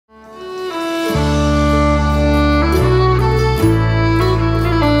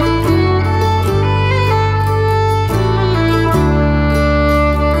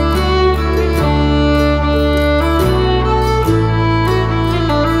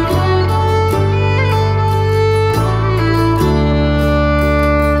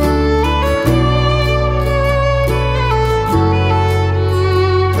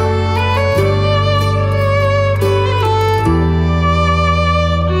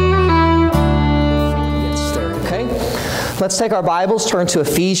let's take our Bibles, turn to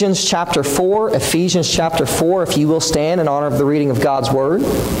Ephesians chapter 4. Ephesians chapter 4, if you will stand in honor of the reading of God's Word.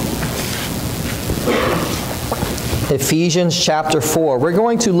 Ephesians chapter 4. We're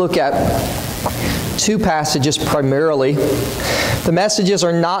going to look at two passages primarily. The messages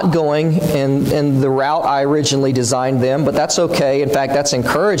are not going in the route I originally designed them, but that's okay. In fact, that's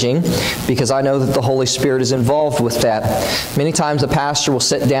encouraging because I know that the Holy Spirit is involved with that. Many times a pastor will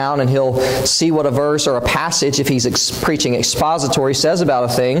sit down and he'll see what a verse or a passage, if he's preaching expository, says about a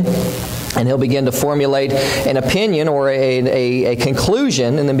thing, and he'll begin to formulate an opinion or a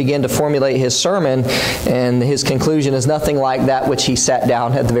conclusion and then begin to formulate his sermon, and his conclusion is nothing like that which he sat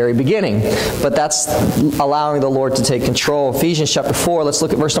down at the very beginning. But that's allowing the Lord to take control. Ephesians chapter 4, let's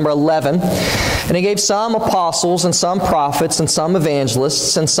look at verse number 11. And He gave some apostles and some prophets and some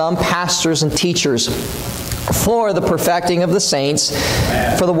evangelists and some pastors and teachers for the perfecting of the saints,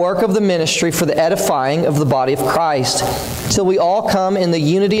 for the work of the ministry, for the edifying of the body of Christ, till we all come in the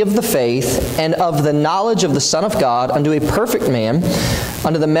unity of the faith and of the knowledge of the Son of God unto a perfect man,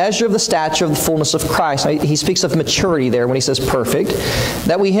 unto the measure of the stature of the fullness of Christ. Now, he speaks of maturity there when he says perfect,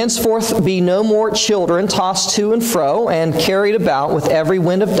 that we henceforth be no more children tossed to and fro and carried about with every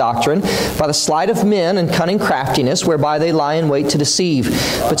wind of doctrine by the sleight of men and cunning craftiness, whereby they lie in wait to deceive.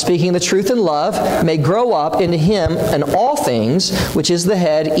 But speaking the truth in love, may grow up into Him in all things, which is the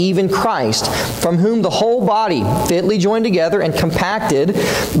head, even Christ, from whom the whole body, fitly joined together and compacted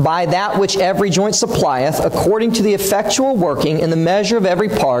by that which every joint supplieth, according to the effectual working in the measure of every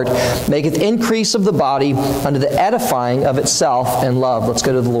part, maketh increase of the body unto the edifying of itself in love. Let's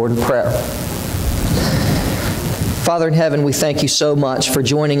go to the Lord in prayer. Father in heaven, we thank You so much for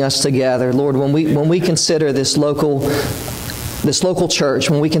joining us together. Lord, when we consider this local church,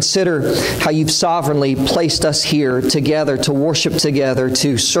 when we consider how You've sovereignly placed us here together to worship together,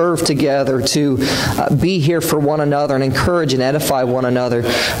 to serve together, to be here for one another and encourage and edify one another,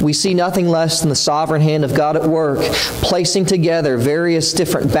 we see nothing less than the sovereign hand of God at work, placing together various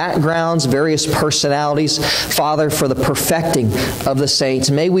different backgrounds, various personalities, Father, for the perfecting of the saints.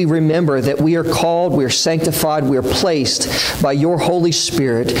 May we remember that we are called, we are sanctified, we are placed by Your Holy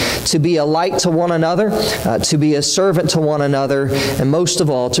Spirit to be a light to one another, to be a servant to one another, and most of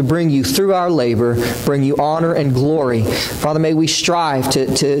all, to bring You through our labor, bring You honor and glory. Father, may we strive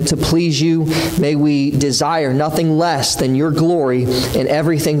to please You. May we desire nothing less than Your glory in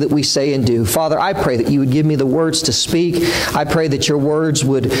everything that we say and do. Father, I pray that You would give me the words to speak. I pray that Your words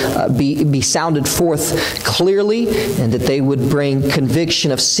would be sounded forth clearly, and that they would bring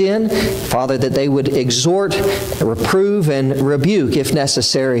conviction of sin. Father, that they would exhort, reprove, and rebuke if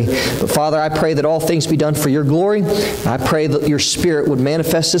necessary. But Father, I pray that all things be done for Your glory. I pray that Your Spirit would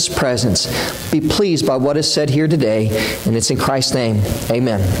manifest His presence. Be pleased by what is said here today, and it's in Christ's name.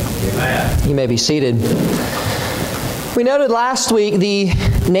 Amen. Amen. You may be seated. We noted last week the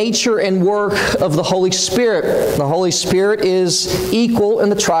nature and work of the Holy Spirit. The Holy Spirit is equal in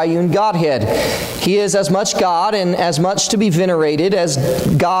the triune Godhead. He is as much God and as much to be venerated as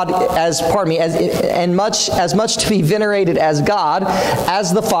God, as much to be venerated as God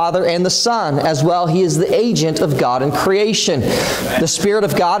as the Father and the Son. As well, He is the agent of God in creation. The Spirit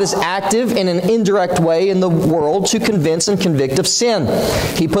of God is active in an indirect way in the world to convince and convict of sin.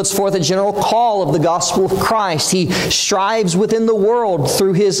 He puts forth a general call of the gospel of Christ. He strives within the world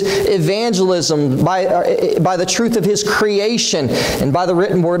through His evangelism, by the truth of His creation, and by the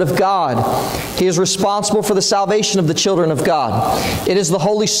written Word of God. He is responsible for the salvation of the children of God. It is the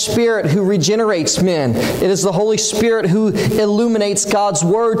Holy Spirit who regenerates men. It is the Holy Spirit who illuminates God's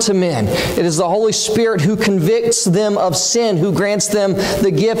Word to men. It is the Holy Spirit who convicts them of sin, who grants them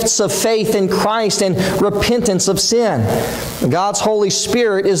the gifts of faith in Christ and repentance of sin. God's Holy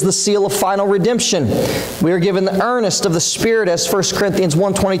Spirit is the seal of final redemption. We are given the earnest of the Spirit, as 1 Corinthians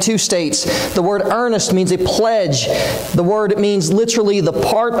 1:22 states. The word earnest means a pledge. The word means literally the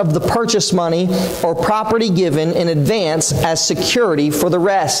part of the purchase money or property given in advance as security for the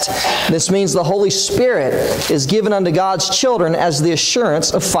rest. This means the Holy Spirit is given unto God's children as the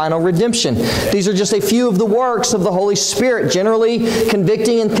assurance of final redemption. These are just a few of the works of the Holy Spirit, generally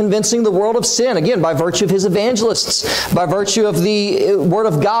convicting and convincing the world of sin, again, by virtue of His evangelists, by virtue of the Word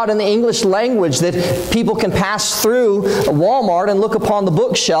of God in the English language that people can pass through Walmart and look upon the the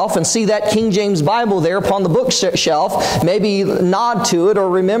bookshelf and see that King James Bible there upon the bookshelf, maybe nod to it or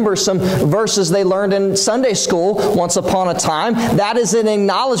remember some verses they learned in Sunday school once upon a time. That is an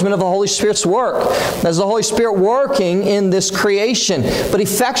acknowledgement of the Holy Spirit's work. As the Holy Spirit working in this creation. But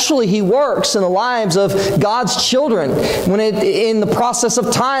effectually He works in the lives of God's children. In the process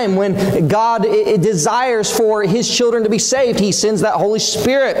of time, when God desires for His children to be saved, He sends that Holy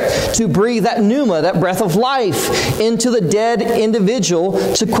Spirit to breathe that pneuma, that breath of life, into the dead individual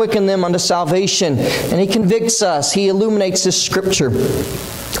to quicken them unto salvation. And He convicts us. He illuminates this Scripture.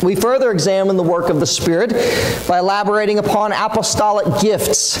 We further examine the work of the Spirit by elaborating upon apostolic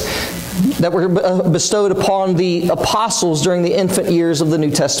gifts that were bestowed upon the apostles during the infant years of the New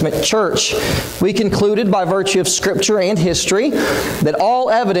Testament church. We concluded by virtue of Scripture and history that all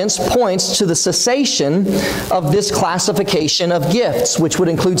evidence points to the cessation of this classification of gifts, which would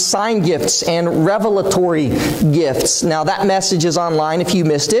include sign gifts and revelatory gifts. Now that message is online if you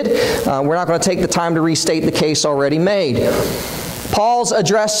missed it. We're not going to take the time to restate the case already made. Paul's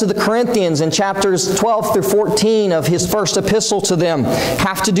address to the Corinthians in chapters 12 through 14 of his first epistle to them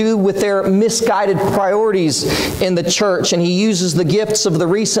have to do with their misguided priorities in the church, and he uses the gifts of the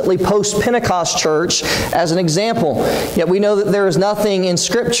recently post-Pentecost church as an example. Yet we know that there is nothing in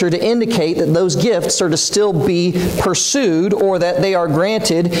Scripture to indicate that those gifts are to still be pursued or that they are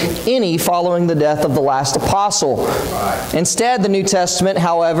granted any following the death of the last apostle. Instead, the New Testament,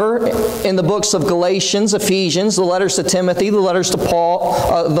 however, in the books of Galatians, Ephesians, the letters to Timothy, the letters to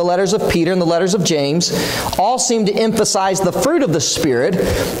Paul, the letters of Peter, and the letters of James, all seem to emphasize the fruit of the Spirit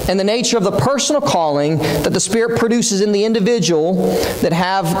and the nature of the personal calling that the Spirit produces in the individual that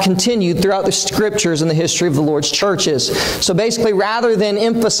have continued throughout the Scriptures and the history of the Lord's churches. So basically, rather than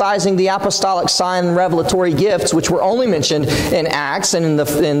emphasizing the apostolic sign and revelatory gifts, which were only mentioned in Acts and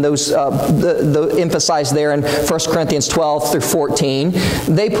in those emphasized there in 1 Corinthians 12 through 14,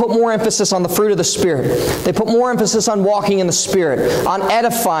 they put more emphasis on the fruit of the Spirit. They put more emphasis on walking in the Spirit, on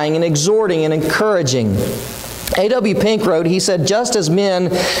edifying and exhorting and encouraging. A.W. Pink wrote, he said, just as men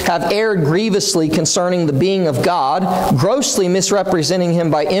have erred grievously concerning the being of God, grossly misrepresenting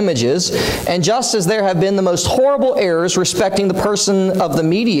Him by images, and just as there have been the most horrible errors respecting the person of the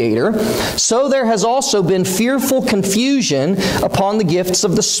mediator, so there has also been fearful confusion upon the gifts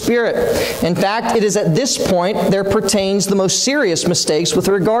of the Spirit. In fact, it is at this point there pertains the most serious mistakes with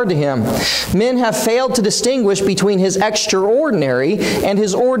regard to Him. Men have failed to distinguish between His extraordinary and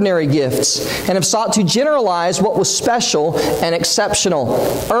His ordinary gifts, and have sought to generalize what was special and exceptional,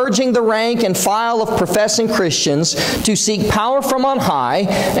 urging the rank and file of professing Christians to seek power from on high,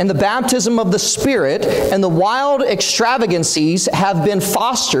 and the baptism of the Spirit, and the wild extravagancies have been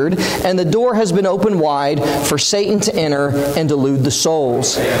fostered, and the door has been opened wide for Satan to enter and delude the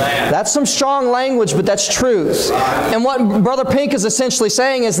souls. That's some strong language, but that's truth. And what Brother Pink is essentially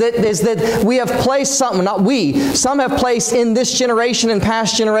saying is that we have placed something, not we, some have placed in this generation and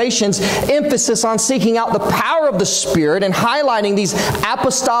past generations emphasis on seeking out the power of the Spirit and highlighting these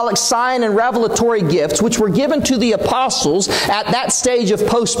apostolic sign and revelatory gifts which were given to the apostles at that stage of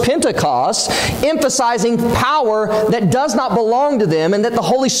post-Pentecost, emphasizing power that does not belong to them and that the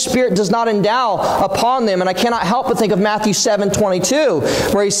Holy Spirit does not endow upon them. And I cannot help but think of Matthew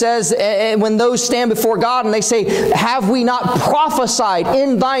 7:22, where He says, when those stand before God and they say, have we not prophesied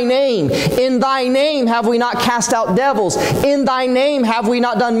in Thy name? In Thy name have we not cast out devils? In Thy name have we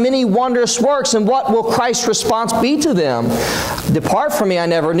not done many wondrous works? And what will Christ's response be to them? Depart from me, I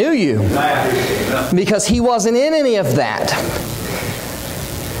never knew you. Because He wasn't in any of that.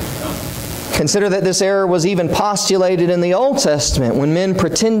 Consider that this error was even postulated in the Old Testament when men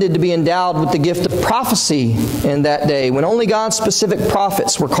pretended to be endowed with the gift of prophecy in that day, when only God's specific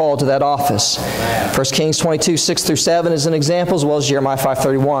prophets were called to that office. 1 Kings 22, 6 through 7 is an example, as well as Jeremiah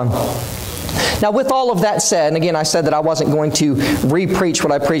 5:31. Now, with all of that said, and again, I said that I wasn't going to re-preach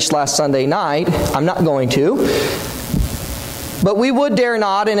what I preached last Sunday night. I'm not going to. But we would dare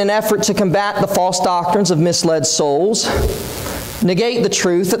not, in an effort to combat the false doctrines of misled souls, negate the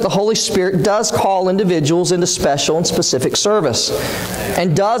truth that the Holy Spirit does call individuals into special and specific service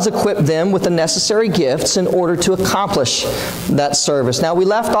and does equip them with the necessary gifts in order to accomplish that service. Now, we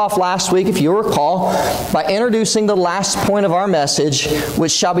left off last week, if you recall, by introducing the last point of our message,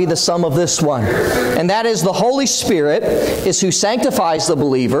 which shall be the sum of this one. And that is, the Holy Spirit is who sanctifies the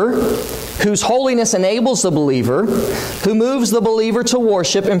believer, whose holiness enables the believer, who moves the believer to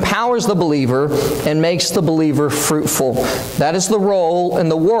worship, empowers the believer, and makes the believer fruitful. That is the role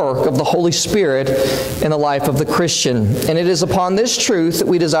and the work of the Holy Spirit in the life of the Christian. And it is upon this truth that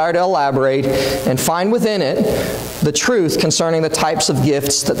we desire to elaborate and find within it the truth concerning the types of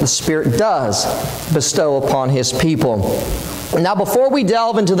gifts that the Spirit does bestow upon His people. Now, before we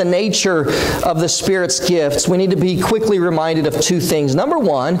delve into the nature of the Spirit's gifts, we need to be quickly reminded of two things. Number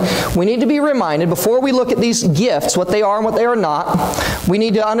one, we need to be reminded, before we look at these gifts, what they are and what they are not, we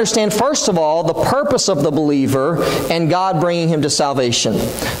need to understand, first of all, the purpose of the believer and God bringing him to salvation.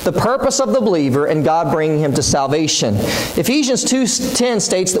 The purpose of the believer and God bringing him to salvation. Ephesians 2:10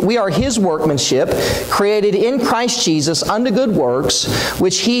 states that we are His workmanship, created in Christ Jesus unto good works,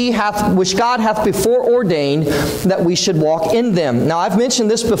 which God hath before ordained that we should walk in them. Now, I've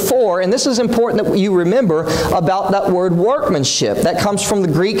mentioned this before, and this is important that you remember about that word workmanship. That comes from the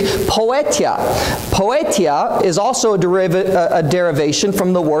Greek poetia. Poetia is also a derivation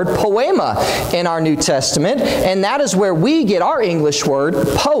from the word poema in our New Testament, and that is where we get our English word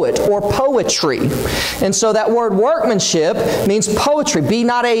poet or poetry. And so that word workmanship means poetry. Be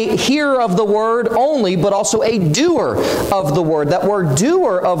not a hearer of the word only, but also a doer of the word. That word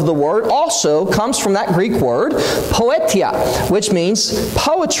doer of the word also comes from that Greek word poetia, which means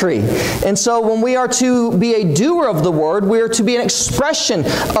poetry. And so when we are to be a doer of the word, we are to be an expression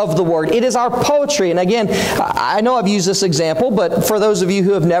of the word. It is our poetry. And again, I know I've used this example, but for those of you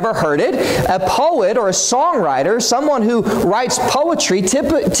who have never heard it, a poet or a songwriter, someone who writes poetry,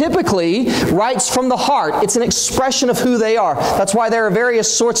 typically writes from the heart. It's an expression of who they are. That's why there are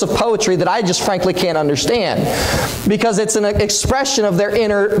various sorts of poetry that I just frankly can't understand, because it's an expression of their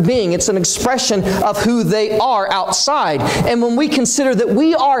inner being. It's an expression of who they are outside. And when we consider that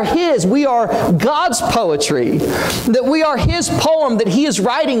we are His, we are God's poetry, that we are His poem that He is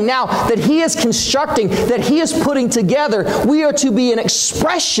writing now, that He is constructing, that He is putting together, we are to be an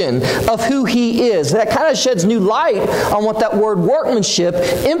expression of who He is. That kind of sheds new light on what that word workmanship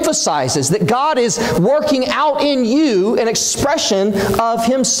emphasizes, that God is working out in you an expression of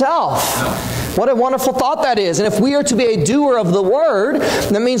Himself. What a wonderful thought that is. And if we are to be a doer of the Word,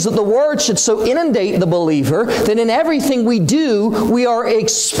 that means that the Word should so inundate the believer that in everything we do, we are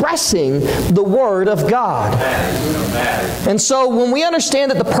expressing the Word of God. And so when we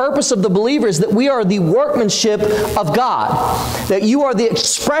understand that the purpose of the believer is that we are the workmanship of God, that you are the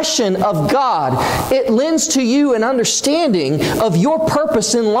expression of God, it lends to you an understanding of your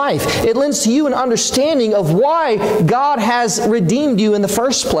purpose in life. It lends to you an understanding of why God has redeemed you in the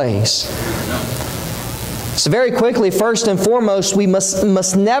first place. So very quickly, first and foremost, we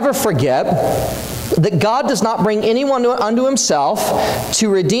must never forget that God does not bring anyone unto Himself to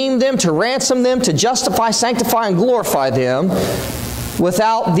redeem them, to ransom them, to justify, sanctify, and glorify them,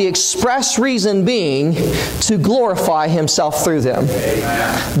 without the express reason being to glorify Himself through them.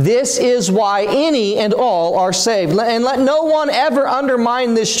 Amen. This is why any and all are saved. And let no one ever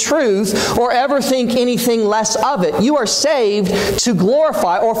undermine this truth or ever think anything less of it. You are saved to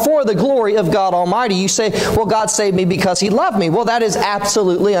glorify or for the glory of God Almighty. You say, well, God saved me because He loved me. Well, that is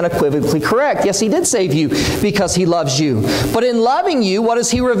absolutely unequivocally correct. Yes, He did save you because He loves you. But in loving you, what is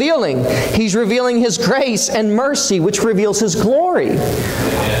He revealing? He's revealing His grace and mercy, which reveals His glory.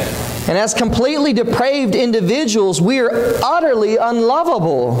 And as completely depraved individuals, we are utterly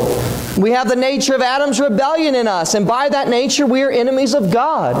unlovable. We have the nature of Adam's rebellion in us, and by that nature we are enemies of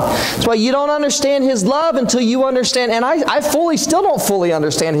God. That's why you don't understand His love until you understand, and I still don't fully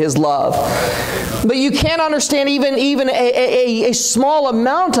understand His love. But you can't understand even a small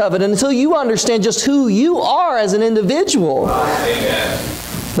amount of it until you understand just who you are as an individual. Amen.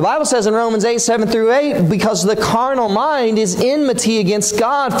 The Bible says in Romans 8:7-8, because the carnal mind is enmity against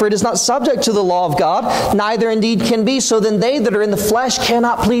God, for it is not subject to the law of God, neither indeed can be. So then they that are in the flesh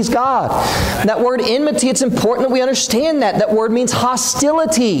cannot please God. And that word enmity, it's important that we understand that. That word means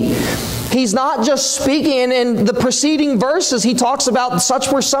hostility. He's not just speaking, in the preceding verses, he talks about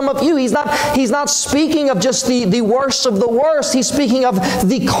such were some of you. He's not speaking of just the worst of the worst. He's speaking of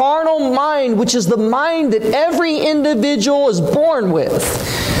the carnal mind, which is the mind that every individual is born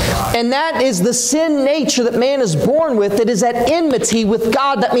with. And that is the sin nature that man is born with, that is at enmity with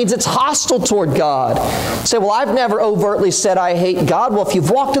God. That means it's hostile toward God. You say, well, I've never overtly said I hate God. Well, if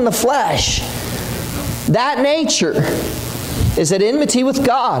you've walked in the flesh, that nature is at enmity with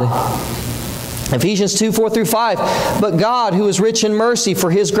God. Ephesians 2:4-5, but God, who is rich in mercy for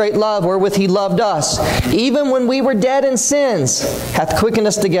His great love wherewith He loved us, even when we were dead in sins, hath quickened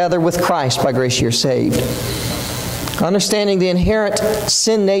us together with Christ. By grace you're saved. Understanding the inherent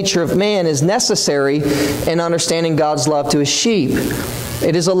sin nature of man is necessary in understanding God's love to His sheep.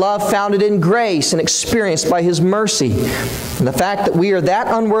 It is a love founded in grace and experienced by His mercy. And the fact that we are that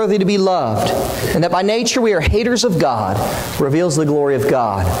unworthy to be loved, and that by nature we are haters of God, reveals the glory of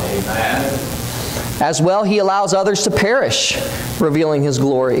God. Amen. As well, He allows others to perish, revealing His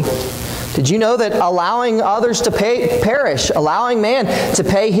glory. Did you know that allowing others to perish, allowing man to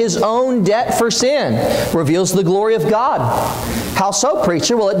pay his own debt for sin, reveals the glory of God? How so,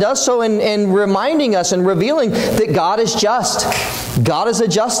 preacher? Well, it does so in reminding us and revealing that God is just. God is a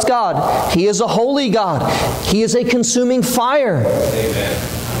just God. He is a holy God. He is a consuming fire.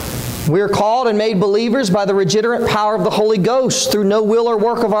 Amen. We are called and made believers by the regenerate power of the Holy Ghost through no will or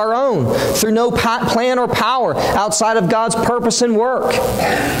work of our own, through no plan or power outside of God's purpose and work.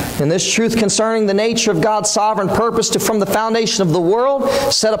 And this truth concerning the nature of God's sovereign purpose to, from the foundation of the world,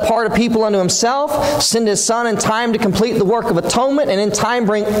 set apart a people unto Himself, send His Son in time to complete the work of atonement, and in time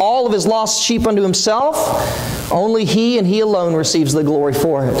bring all of His lost sheep unto Himself, only He and He alone receives the glory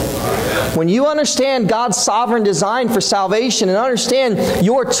for it. When you understand God's sovereign design for salvation and understand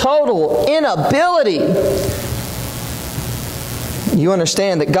your total inability, you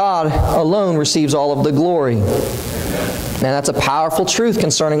understand that God alone receives all of the glory. And that's a powerful truth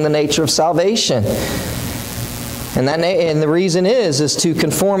concerning the nature of salvation. And the reason is to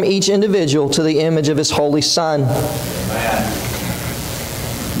conform each individual to the image of His holy Son.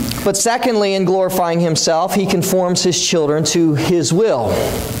 But secondly, in glorifying Himself, He conforms His children to His will.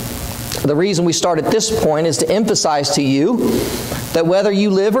 The reason we start at this point is to emphasize to you that whether you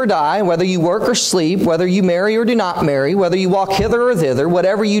live or die, whether you work or sleep, whether you marry or do not marry, whether you walk hither or thither,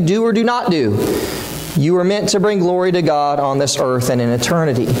 whatever you do or do not do, you are meant to bring glory to God on this earth and in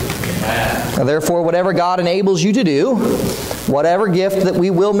eternity. Now, therefore, whatever God enables you to do, whatever gift that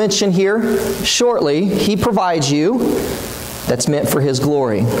we will mention here shortly, He provides you that's meant for His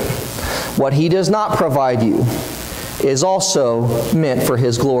glory. What He does not provide you is also meant for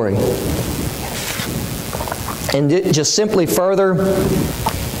His glory. And it just simply further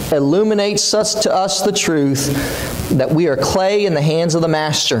illuminates to us the truth that we are clay in the hands of the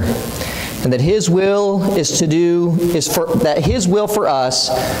Master, and that His will that His will for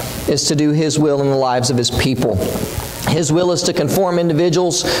us is to do His will in the lives of His people. His will is to conform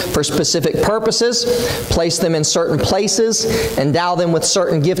individuals for specific purposes, place them in certain places, endow them with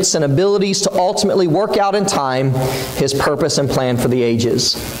certain gifts and abilities to ultimately work out in time His purpose and plan for the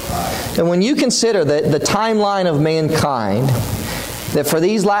ages. And when you consider the timeline of mankind, that for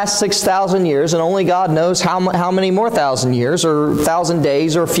these last 6,000 years, and only God knows how many more thousand years or 1,000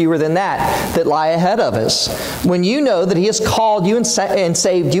 days or fewer than that lie ahead of us. When you know that He has called you and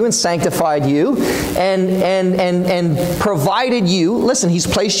saved you and sanctified you and provided you, listen, He's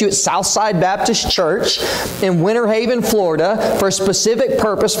placed you at Southside Baptist Church in Winter Haven, Florida for a specific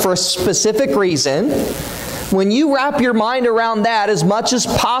purpose, for a specific reason. When you wrap your mind around that as much as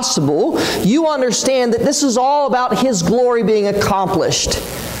possible, you understand that this is all about His glory being accomplished.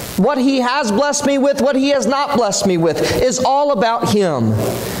 What He has blessed me with, what He has not blessed me with, is all about Him.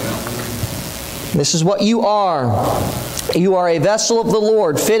 This is what you are. You are a vessel of the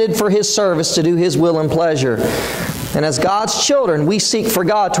Lord, fitted for His service to do His will and pleasure. And as God's children, we seek for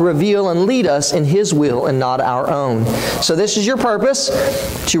God to reveal and lead us in His will and not our own. So this is your purpose,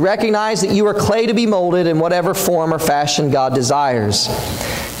 to recognize that you are clay to be molded in whatever form or fashion God desires.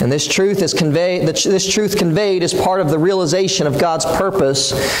 And this truth is conveyed. This truth conveyed is part of the realization of God's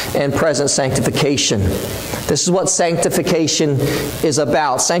purpose and present sanctification. This is what sanctification is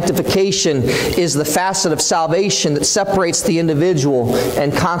about. Sanctification is the facet of salvation that separates the individual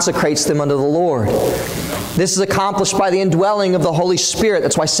and consecrates them unto the Lord. This is accomplished by the indwelling of the Holy Spirit.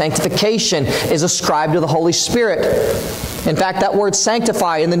 That's why sanctification is ascribed to the Holy Spirit. In fact, that word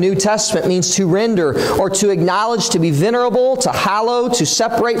sanctify in the New Testament means to render or to acknowledge, to be venerable, to hallow, to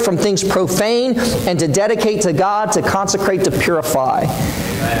separate from things profane, and to dedicate to God, to consecrate, to purify.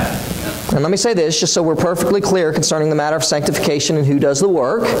 And let me say this, just so we're perfectly clear concerning the matter of sanctification and who does the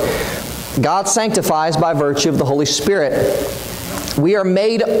work. God sanctifies by virtue of the Holy Spirit. We are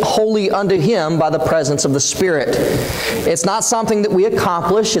made holy unto Him by the presence of the Spirit. It's not something that we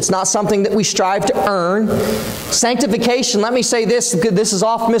accomplish. It's not something that we strive to earn. Sanctification, let me say this is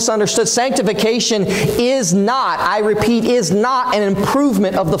often misunderstood. Sanctification is not, I repeat, is not an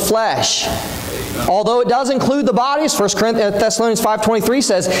improvement of the flesh. Although it does include the bodies, 1 Thessalonians 5:23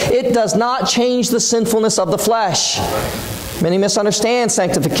 says, it does not change the sinfulness of the flesh. Many misunderstand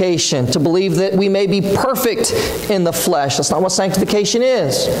sanctification to believe that we may be perfect in the flesh. That's not what sanctification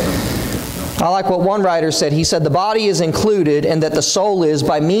is. I like what one writer said. He said, the body is included and that the soul is,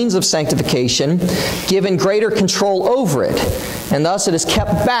 by means of sanctification, given greater control over it. And thus it is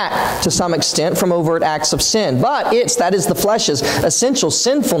kept back to some extent from overt acts of sin. But its, that is the flesh's, essential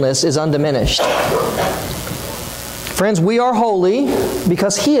sinfulness is undiminished. Friends, we are holy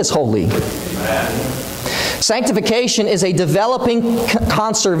because He is holy. Sanctification is a developing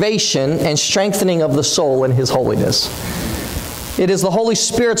conservation and strengthening of the soul in His holiness. It is the Holy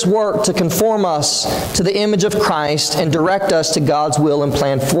Spirit's work to conform us to the image of Christ and direct us to God's will and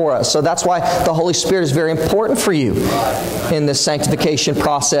plan for us. So that's why the Holy Spirit is very important for you in this sanctification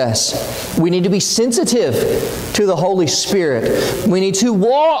process. We need to be sensitive to the Holy Spirit. We need to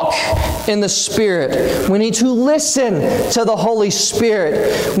walk in the Spirit. We need to listen to the Holy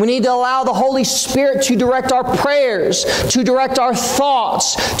Spirit. We need to allow the Holy Spirit to direct our prayers, to direct our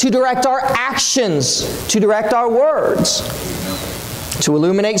thoughts, to direct our actions, to direct our words, to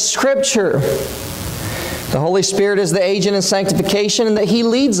illuminate Scripture. The Holy Spirit is the agent in sanctification, and that He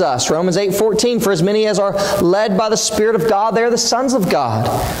leads us. Romans 8:14, for as many as are led by the Spirit of God, they are the sons of God.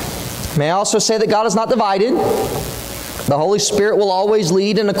 May I also say that God is not divided. The Holy Spirit will always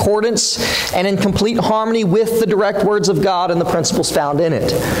lead in accordance and in complete harmony with the direct words of God and the principles found in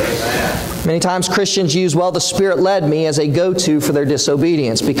it. Many times Christians use, well, the Spirit led me as a go-to for their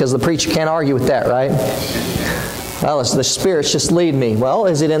disobedience, because the preacher can't argue with that, right? Well, the Spirit's just lead me. Well,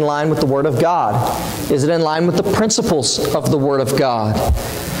 is it in line with the Word of God? Is it in line with the principles of the Word of God?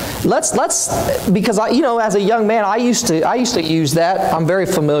 Because as a young man, I used to use that. I'm very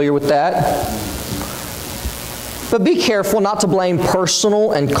familiar with that. But be careful not to blame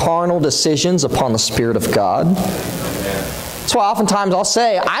personal and carnal decisions upon the Spirit of God. That's why oftentimes I'll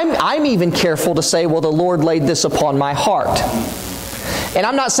say, I'm even careful to say, well, the Lord laid this upon my heart. And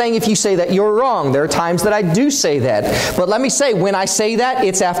I'm not saying if you say that you're wrong. There are times that I do say that. But let me say, when I say that,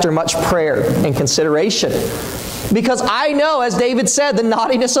 it's after much prayer and consideration. Because I know, as David said, the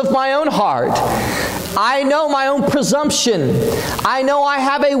naughtiness of my own heart. I know my own presumption. I know I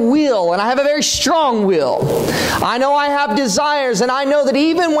have a will, and I have a very strong will. I know I have desires, and I know that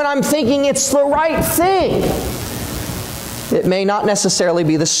even when I'm thinking it's the right thing, it may not necessarily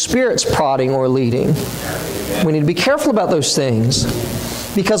be the Spirit's prodding or leading. We need to be careful about those things.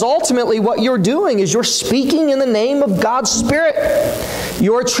 Because ultimately what you're doing is you're speaking in the name of God's Spirit.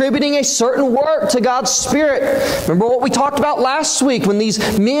 You're attributing a certain work to God's Spirit. Remember what we talked about last week, when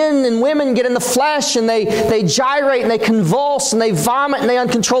these men and women get in the flesh and they gyrate and they convulse and they vomit and they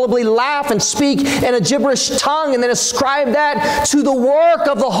uncontrollably laugh and speak in a gibberish tongue, and then ascribe that to the work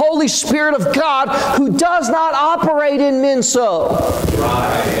of the Holy Spirit of God, who does not operate in men so.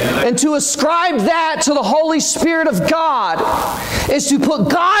 And to ascribe that to the Holy Spirit of God is to put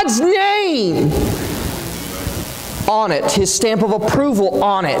God's name on it, His stamp of approval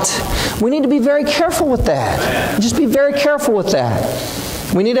on it. We need to be very careful with that. Just be very careful with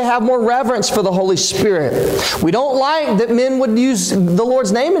that. We need to have more reverence for the Holy Spirit. We don't like that men would use the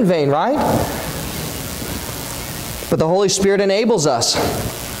Lord's name in vain, right? But the Holy Spirit enables us.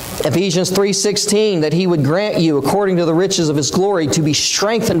 Ephesians 3:16, that He would grant you, according to the riches of His glory, to be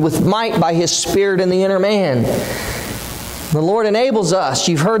strengthened with might by His Spirit in the inner man. The Lord enables us.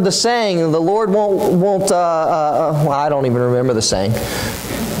 You've heard the saying, the Lord won't I don't even remember the saying.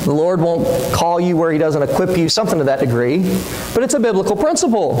 The Lord won't call you where He doesn't equip you, something to that degree. But it's a biblical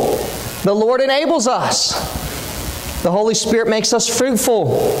principle. The Lord enables us. The Holy Spirit makes us fruitful.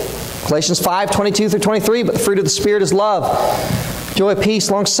 Galatians 5:22-23, but the fruit of the Spirit is love, joy,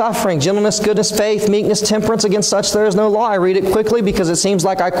 peace, long-suffering, gentleness, goodness, faith, meekness, temperance. Against such there is no law. I read it quickly because it seems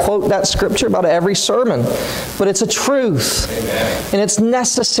like I quote that scripture about every sermon. But it's a truth. Amen. And it's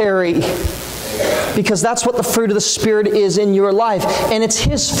necessary. Amen. Because that's what the fruit of the Spirit is in your life. And it's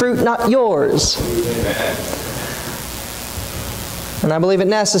His fruit, not yours. Amen. And I believe it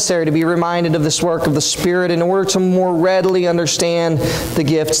necessary to be reminded of this work of the Spirit in order to more readily understand the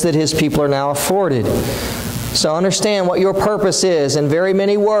gifts that His people are now afforded. So understand what your purpose is. In very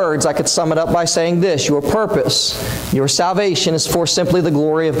many words, I could sum it up by saying this: your purpose, your salvation, is for simply the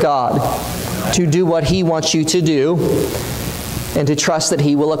glory of God. To do what He wants you to do, and to trust that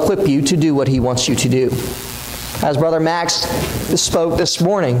He will equip you to do what He wants you to do. As Brother Max spoke this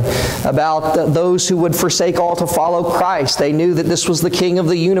morning about those who would forsake all to follow Christ. They knew that this was the King of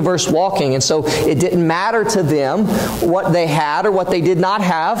the universe walking, and so it didn't matter to them what they had or what they did not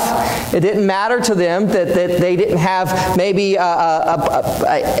have. It didn't matter to them that they didn't have maybe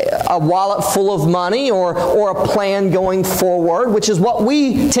a wallet full of money or a plan going forward, which is what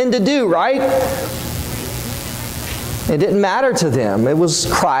we tend to do, right? It didn't matter to them. It was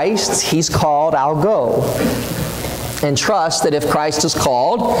Christ. He's called, I'll go. And trust that if Christ is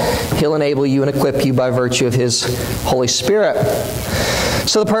called, He'll enable you and equip you by virtue of His Holy Spirit.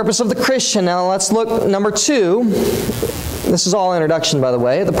 So the purpose of the Christian. Now let's look, number 2. This is all introduction, by the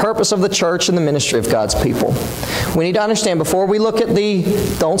way. The purpose of the church and the ministry of God's people. We need to understand, before we look at the...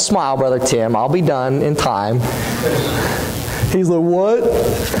 Don't smile, Brother Tim. I'll be done in time. He's like, what?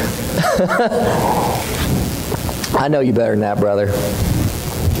 I know you better than that, brother.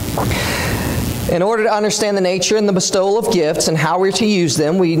 In order to understand the nature and the bestowal of gifts and how we're to use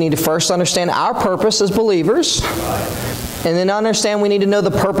them, we need to first understand our purpose as believers. And then understand we need to know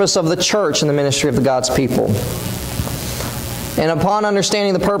the purpose of the church and the ministry of God's people. And upon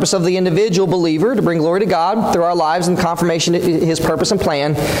understanding the purpose of the individual believer to bring glory to God through our lives and confirmation of His purpose and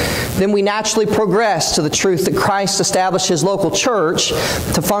plan, then we naturally progress to the truth that Christ established His local church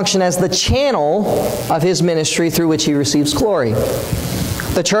to function as the channel of His ministry through which He receives glory.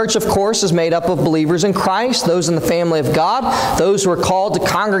 The church, of course, is made up of believers in Christ, those in the family of God, those who are called to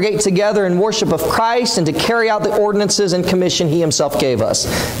congregate together in worship of Christ and to carry out the ordinances and commission He Himself gave us.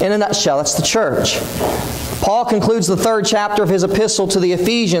 In a nutshell, that's the church. Paul concludes the 3rd chapter of his epistle to the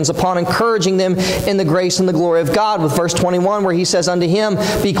Ephesians upon encouraging them in the grace and the glory of God with verse 21, where he says, "Unto Him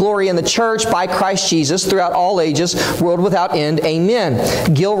be glory in the church by Christ Jesus throughout all ages, world without end.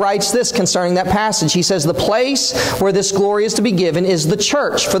 Amen." Gill writes this concerning that passage. He says, "The place where this glory is to be given is the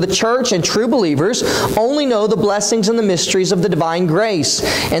church. For the church and true believers only know the blessings and the mysteries of the divine grace,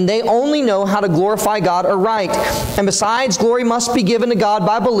 and they only know how to glorify God aright. And besides, glory must be given to God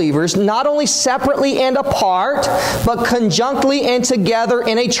by believers, not only separately and apart, but conjunctly and together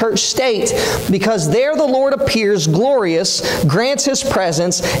in a church state, because there the Lord appears glorious, grants His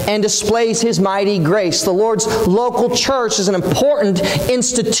presence, and displays His mighty grace." The Lord's local church is an important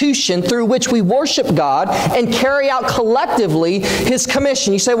institution through which we worship God and carry out collectively His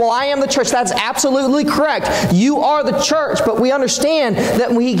commission. You say, "Well, I am the church." That's absolutely correct. You are the church, but we understand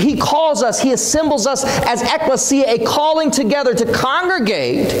that He calls us, He assembles us as ecclesia, a calling together to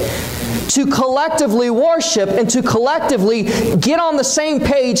congregate, to collectively worship, and to collectively get on the same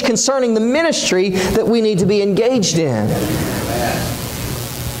page concerning the ministry that we need to be engaged in.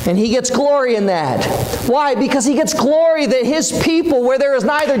 And He gets glory in that. Why? Because He gets glory that His people, where there is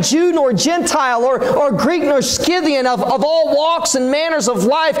neither Jew nor Gentile or Greek nor Scythian, of all walks and manners of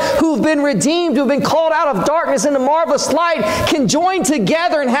life, who have been redeemed, who have been called out of darkness into marvelous light, can join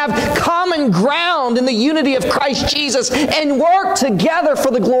together and have common ground in the unity of Christ Jesus and work together for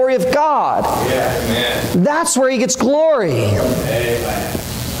the glory of God. Yeah, that's where He gets glory. Amen.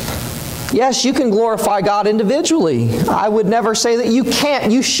 Yes, you can glorify God individually. I would never say that you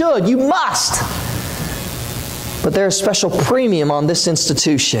can't. You should. You must. But there's a special premium on this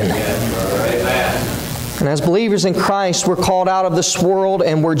institution. And as believers in Christ, we're called out of this world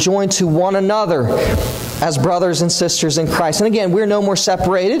and we're joined to one another as brothers and sisters in Christ. And again, we're no more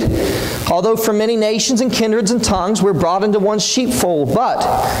separated. Although from many nations and kindreds and tongues, we're brought into one sheepfold. But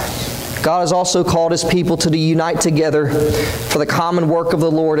God has also called His people to unite together for the common work of the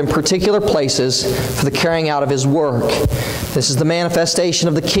Lord in particular places for the carrying out of His work. This is the manifestation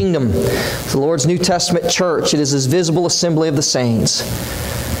of the kingdom, the Lord's New Testament church. It is His visible assembly of the saints.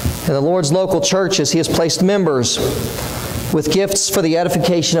 In the Lord's local churches, He has placed members with gifts for the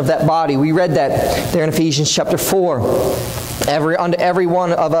edification of that body. We read that there in Ephesians chapter 4. Unto every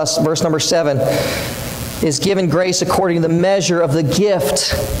one of us, verse number 7, is given grace according to the measure of the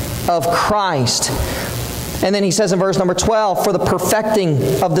gift of Christ. And then he says in verse number 12, for the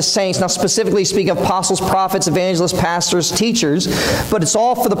perfecting of the saints. Now specifically speaking of apostles, prophets, evangelists, pastors, teachers, but it's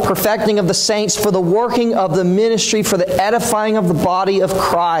all for the perfecting of the saints, for the working of the ministry, for the edifying of the body of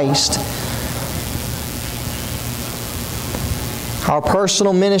Christ. Our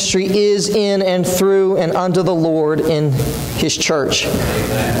personal ministry is in and through and unto the Lord in His church.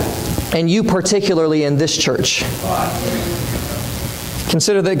 Amen. And you particularly in this church.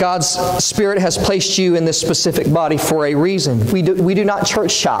 Consider that God's Spirit has placed you in this specific body for a reason. We do not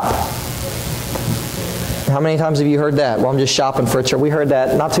church shop. How many times have you heard that? Well, I'm just shopping for a church. We heard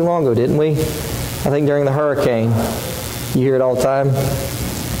that not too long ago, didn't we? I think during the hurricane. You hear it all the time?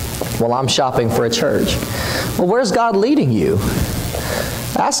 Well, I'm shopping for a church. Well, where's God leading you?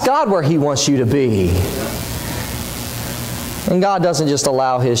 Ask God where He wants you to be. And God doesn't just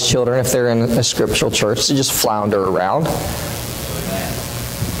allow His children, if they're in a scriptural church, to just flounder around.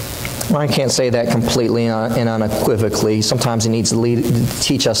 I can't say that completely and unequivocally. Sometimes He needs to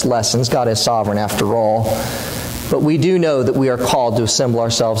teach us lessons. God is sovereign after all. But we do know that we are called to assemble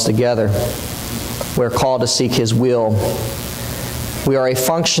ourselves together. We are called to seek His will. We are a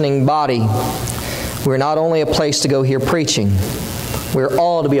functioning body. We're not only a place to go hear preaching. We're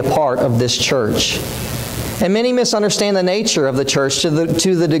all to be a part of this church. And many misunderstand the nature of the church to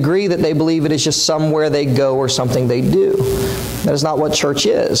the degree that they believe it is just somewhere they go or something they do. That is not what church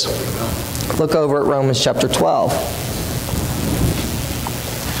is. Look over at Romans chapter 12.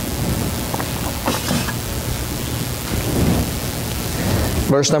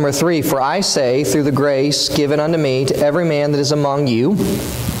 Verse number 3, "For I say, through the grace given unto me, to every man that is among you,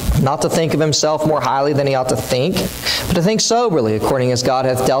 not to think of himself more highly than he ought to think, but to think soberly, according as God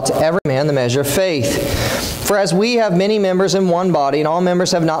hath dealt to every man the measure of faith. For as we have many members in one body, and all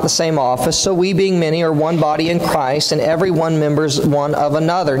members have not the same office, so we being many are one body in Christ, and every one members one of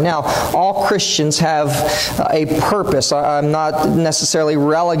another." Now, all Christians have a purpose. I'm not necessarily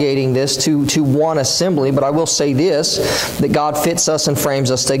relegating this to one assembly, but I will say this, that God fits us and frames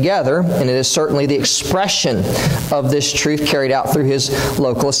us together, and it is certainly the expression of this truth carried out through His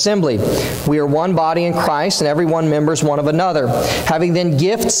local assembly. We are one body in Christ, and every one members one of another. Having then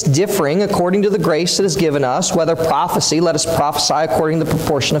gifts differing according to the grace that is given us, whether prophecy, let us prophesy according to the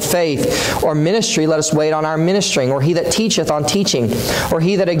proportion of faith. Or ministry, let us wait on our ministering. Or he that teacheth on teaching. Or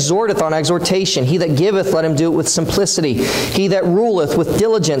he that exhorteth on exhortation. He that giveth, let him do it with simplicity. He that ruleth with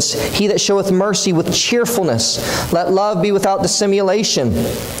diligence. He that showeth mercy with cheerfulness. Let love be without dissimulation.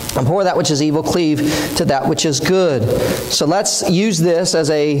 Abhor that which is evil, cleave to that which is good. So let's use this as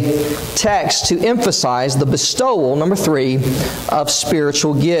a text to emphasize the bestowal, number 3, of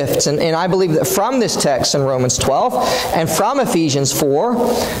spiritual gifts. And I believe that from this text in Romans 12 and from Ephesians 4,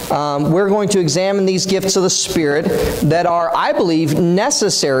 we're going to examine these gifts of the Spirit that are, I believe,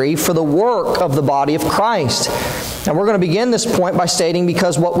 necessary for the work of the body of Christ. And we're going to begin this point by stating,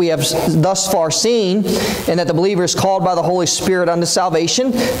 because what we have thus far seen, in that the believer is called by the Holy Spirit unto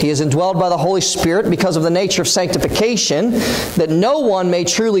salvation, he is indwelled by the Holy Spirit because of the nature of sanctification, that no one may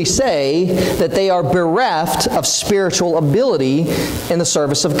truly say that they are bereft of spiritual ability in the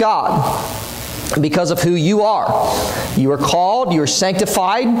service of God. Because of who you are. You are called, you are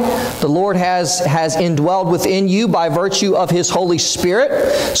sanctified. The Lord has indwelled within you by virtue of His Holy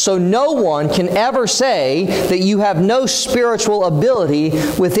Spirit. So no one can ever say that you have no spiritual ability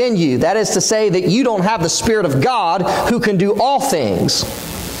within you. That is to say that you don't have the Spirit of God who can do all things.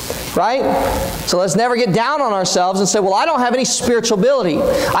 Right? So let's never get down on ourselves and say, well, I don't have any spiritual ability.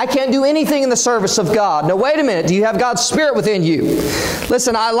 I can't do anything in the service of God. No, wait a minute. Do you have God's Spirit within you?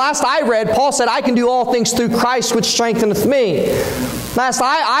 Listen, last I read, Paul said, I can do all things through Christ which strengtheneth me. Last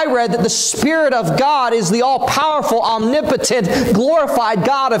I read that the Spirit of God is the all-powerful, omnipotent, glorified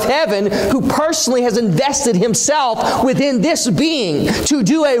God of heaven who personally has invested Himself within this being to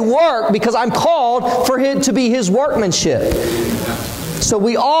do a work, because I'm called for Him to be His workmanship. So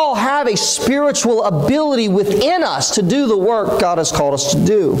we all have a spiritual ability within us to do the work God has called us to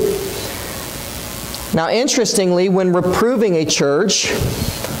do. Now, interestingly, when reproving a church,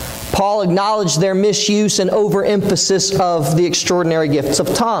 Paul acknowledged their misuse and overemphasis of the extraordinary gifts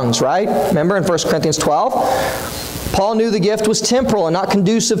of tongues, right? Remember in 1 Corinthians 12? Paul knew the gift was temporal and not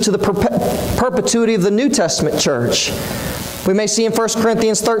conducive to the perpetuity of the New Testament church. We may see in 1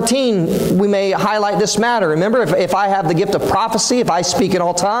 Corinthians 13, we may highlight this matter. Remember, if I have the gift of prophecy, if I speak in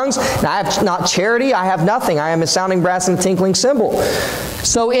all tongues, and I have not charity, I have nothing. I am a sounding brass and a tinkling cymbal.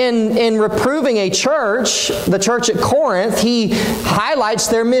 So in reproving a church, the church at Corinth, he highlights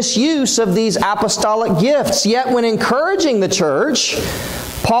their misuse of these apostolic gifts. Yet when encouraging the church,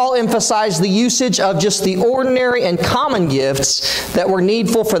 Paul emphasized the usage of just the ordinary and common gifts that were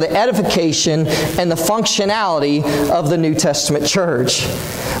needful for the edification and the functionality of the New Testament church.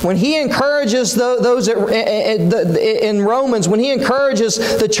 When he encourages those in Romans, when he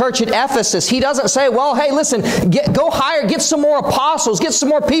encourages the church at Ephesus, he doesn't say, well, hey, listen, go hire, get some more apostles, get some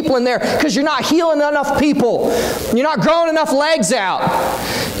more people in there, because you're not healing enough people. You're not growing enough legs out.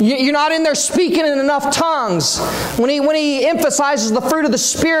 You're not in there speaking in enough tongues. When he emphasizes the fruit of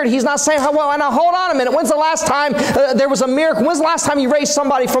the Spirit, he's not saying, well, now hold on a minute. When's the last time there was a miracle? When's the last time you raised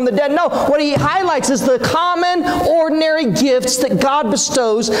somebody from the dead? No, what he highlights is the common, ordinary gifts that God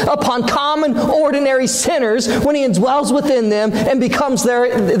bestows upon common, ordinary sinners when He indwells within them and becomes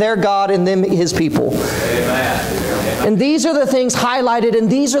their God and them His people. Amen. And these are the things highlighted, and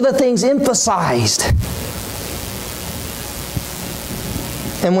these are the things emphasized.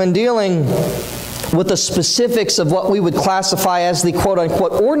 And when dealing with the specifics of what we would classify as the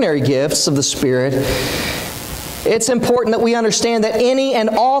quote-unquote ordinary gifts of the Spirit, it's important that we understand that any and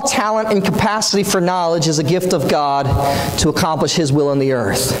all talent and capacity for knowledge is a gift of God to accomplish His will in the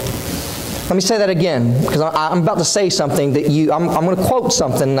earth. Let me say that again, because I'm about to say something that I'm going to quote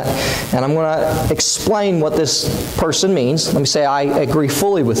something, and I'm going to explain what this person means. Let me say I agree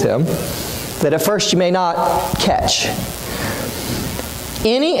fully with him, that at first you may not catch.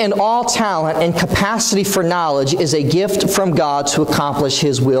 Any and all talent and capacity for knowledge is a gift from God to accomplish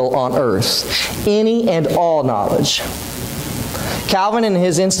His will on earth. Any and all knowledge. Calvin, in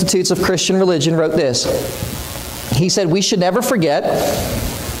his Institutes of Christian Religion, wrote this. He said, we should never forget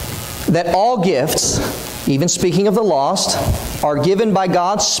that all gifts, even speaking of the lost, are given by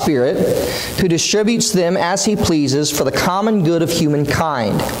God's Spirit, who distributes them as He pleases for the common good of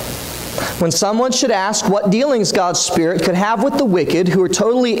humankind. When someone should ask what dealings God's Spirit could have with the wicked who are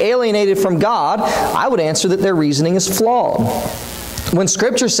totally alienated from God, I would answer that their reasoning is flawed. When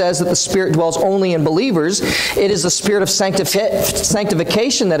Scripture says that the Spirit dwells only in believers, it is the Spirit of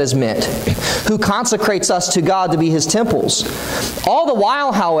sanctification that is meant, who consecrates us to God to be His temples. All the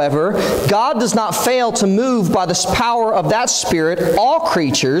while, however, God does not fail to move by the power of that Spirit all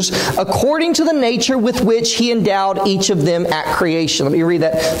creatures according to the nature with which He endowed each of them at creation. Let me read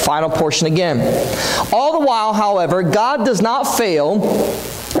that final portion again. All the while, however, God does not fail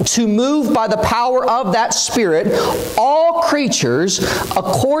to move by the power of that Spirit all creatures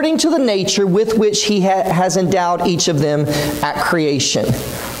according to the nature with which He has endowed each of them at creation.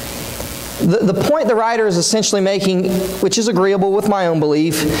 The point the writer is essentially making, which is agreeable with my own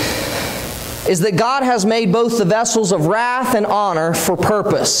belief, is that God has made both the vessels of wrath and honor for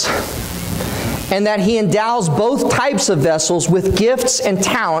purpose, and that He endows both types of vessels with gifts and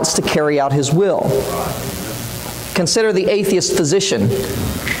talents to carry out His will. Consider the atheist physician,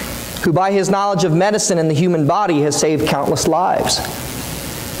 who by his knowledge of medicine and the human body has saved countless lives.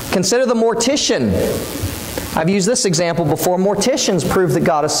 Consider the mortician. I've used this example before. Morticians prove that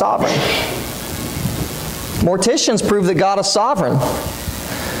God is sovereign. Morticians prove that God is sovereign.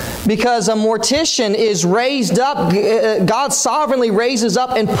 Because a mortician is raised up, God sovereignly raises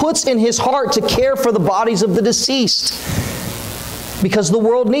up and puts in his heart to care for the bodies of the deceased. Because the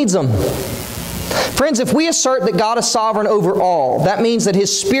world needs them. Friends, if we assert that God is sovereign over all, that means that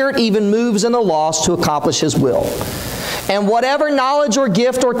His Spirit even moves in the lost to accomplish His will. And whatever knowledge or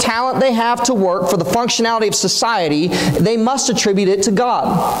gift or talent they have to work for the functionality of society, they must attribute it to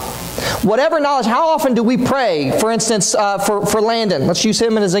God. Whatever knowledge, how often do we pray, for instance, for Landon? Let's use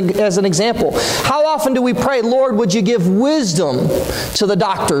him as an example. How often do we pray, Lord, would you give wisdom to the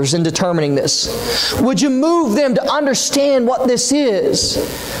doctors in determining this? Would you move them to understand what this is?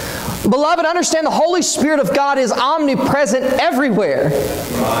 Beloved, understand the Holy Spirit of God is omnipresent everywhere.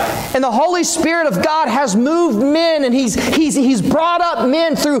 And the Holy Spirit of God has moved men, and He's brought up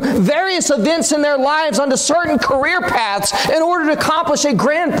men through various events in their lives onto certain career paths in order to accomplish a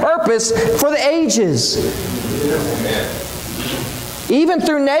grand purpose for the ages. Even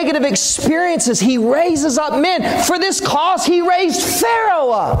through negative experiences, He raises up men. For this cause, He raised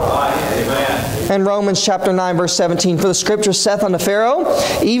Pharaoh up. Amen. In Romans chapter 9, verse 17, for the Scripture saith unto Pharaoh,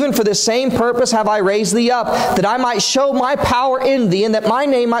 even for this same purpose have I raised thee up, that I might show my power in thee, and that my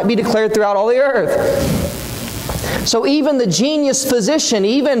name might be declared throughout all the earth. So even the genius physician,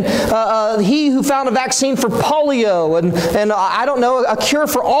 even he who found a vaccine for polio and I don't know, a cure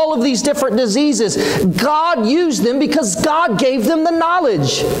for all of these different diseases, God used them because God gave them the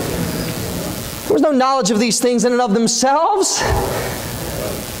knowledge. There was no knowledge of these things in and of themselves.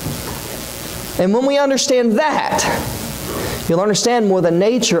 And when we understand that, you'll understand more the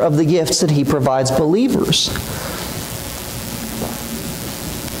nature of the gifts that He provides believers.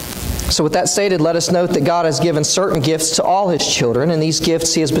 So with that stated, let us note that God has given certain gifts to all His children, and these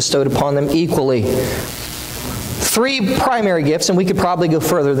gifts He has bestowed upon them equally. 3 primary gifts, and we could probably go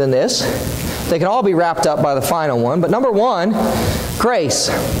further than this. They can all be wrapped up by the final one. But number 1, grace.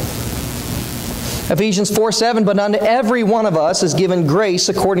 Ephesians 4:7, but unto every one of us is given grace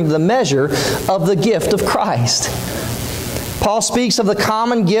according to the measure of the gift of Christ. Paul speaks of the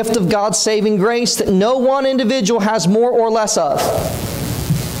common gift of God's saving grace that no one individual has more or less of.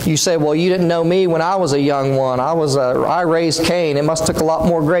 You say, well, you didn't know me when I was a young one. I raised Cain. It must have took a lot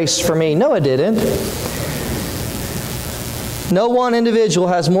more grace for me. No, it didn't. No one individual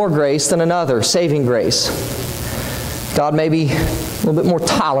has more grace than another, saving grace. God may be a little bit more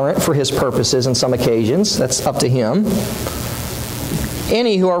tolerant for His purposes in some occasions. That's up to Him.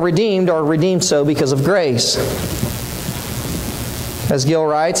 Any who are redeemed so because of grace. As Gill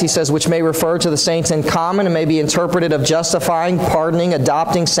writes, he says, which may refer to the saints in common and may be interpreted of justifying, pardoning,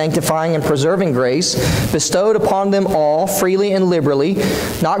 adopting, sanctifying, and preserving grace, bestowed upon them all freely and liberally,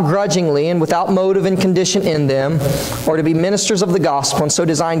 not grudgingly and without motive and condition in them, or to be ministers of the gospel, and so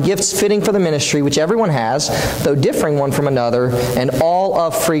design gifts fitting for the ministry, which everyone has, though differing one from another, and all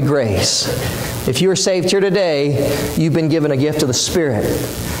of free grace. If you are saved here today, you've been given a gift of the Spirit,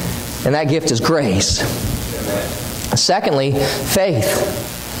 and that gift is grace. Secondly, faith.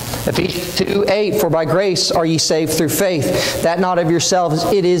 Ephesians 2:8, for by grace are ye saved through faith, that not of yourselves,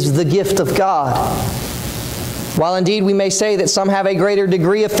 it is the gift of God. While indeed we may say that some have a greater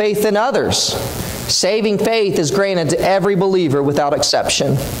degree of faith than others, saving faith is granted to every believer without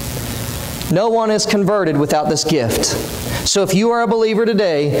exception. No one is converted without this gift. So if you are a believer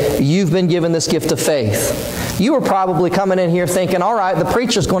today, you've been given this gift of faith. You were probably coming in here thinking, all right, the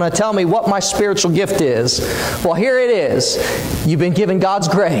preacher's going to tell me what my spiritual gift is. Well, here it is. You've been given God's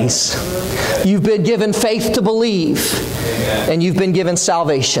grace. You've been given faith to believe. And you've been given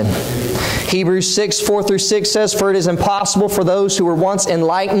salvation. Hebrews 6:4-6 says, for it is impossible for those who were once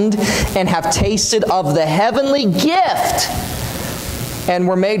enlightened and have tasted of the heavenly gift and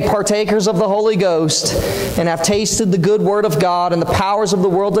were made partakers of the Holy Ghost, and have tasted the good word of God and the powers of the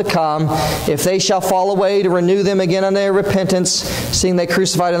world to come, if they shall fall away, to renew them again unto their repentance, seeing they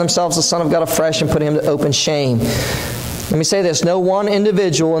crucified in themselves the Son of God afresh and put him to open shame. Let me say this, no one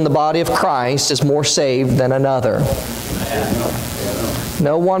individual in the body of Christ is more saved than another.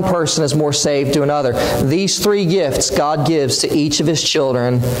 No one person is more saved to another. These three gifts God gives to each of His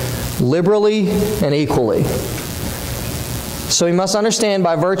children liberally and equally. So we must understand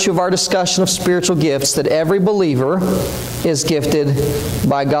by virtue of our discussion of spiritual gifts that every believer is gifted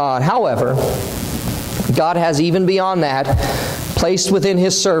by God. However, God has even beyond that placed within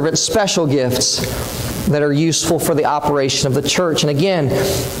His servants special gifts that are useful for the operation of the church. And again,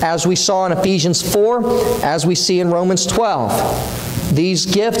 as we saw in Ephesians 4, as we see in Romans 12, these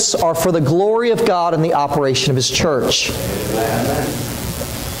gifts are for the glory of God and the operation of His church.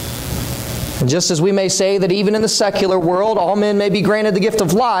 And just as we may say that even in the secular world, all men may be granted the gift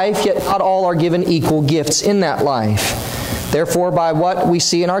of life, yet not all are given equal gifts in that life. Therefore, by what we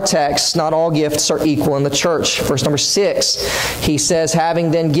see in our text, not all gifts are equal in the church. Verse number 6, he says, having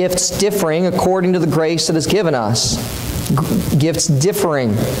then gifts differing according to the grace that is given us. Gifts differing.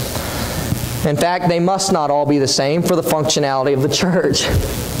 In fact, they must not all be the same for the functionality of the church.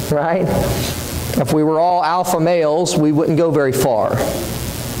 Right? If we were all alpha males, we wouldn't go very far.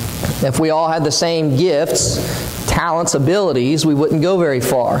 If we all had the same gifts, talents, abilities, we wouldn't go very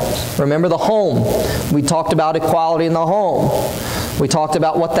far. Remember the home. We talked about equality in the home. We talked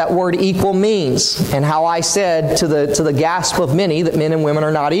about what that word equal means and how I said to the gasp of many that men and women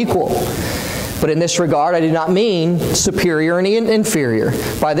are not equal. But in this regard, I do not mean superior and inferior.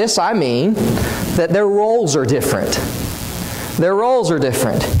 By this I mean that their roles are different. Their roles are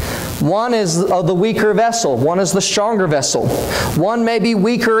different. One is of the weaker vessel. One is the stronger vessel. One may be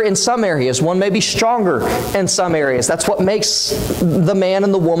weaker in some areas. One may be stronger in some areas. That's what makes the man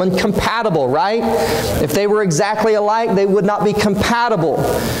and the woman compatible, right? If they were exactly alike, they would not be compatible.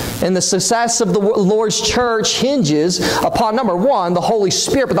 And the success of the Lord's church hinges upon, number one, the Holy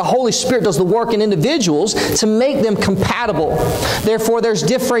Spirit. But the Holy Spirit does the work in individuals to make them compatible. Therefore, there's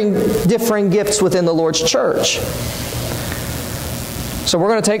differing gifts within the Lord's church. So we're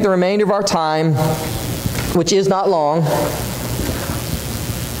going to take the remainder of our time, which is not long,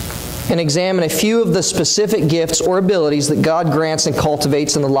 and examine a few of the specific gifts or abilities that God grants and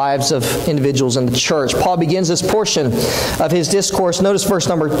cultivates in the lives of individuals in the church. Paul begins this portion of his discourse. Notice verse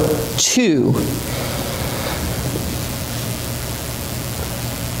number 2.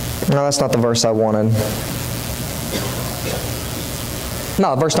 No, that's not the verse I wanted.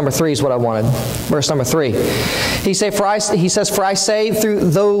 No, verse number 3 is what I wanted. Verse number 3. He says, "For I say, through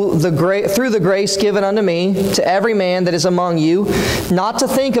the grace given unto me, to every man that is among you, not to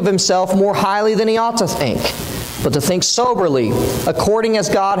think of himself more highly than he ought to think, but to think soberly, according as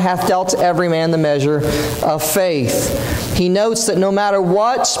God hath dealt to every man the measure of faith." He notes that no matter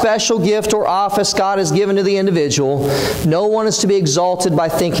what special gift or office God has given to the individual, no one is to be exalted by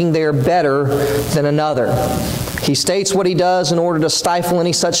thinking they are better than another. He states what he does in order to stifle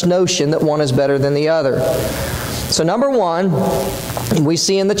any such notion that one is better than the other. So number one, we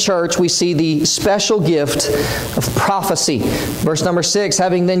see in the church, we see the special gift of prophecy. Verse number 6,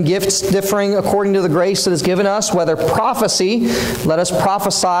 having then gifts differing according to the grace that is given us, whether prophecy, let us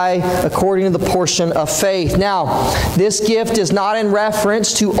prophesy according to the portion of faith. Now, this gift is not in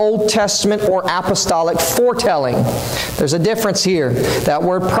reference to Old Testament or apostolic foretelling. There's a difference here. That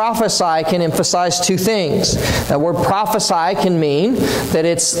word prophesy can emphasize two things. That word prophesy can mean that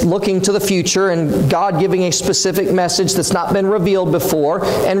it's looking to the future and God giving a specific message that's not been revealed for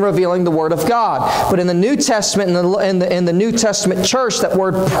and revealing the Word of God. But in the New Testament, in the New Testament church, that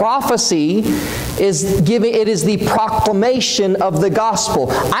word prophecy is the proclamation of the gospel.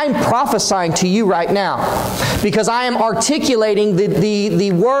 I'm prophesying to you right now because I am articulating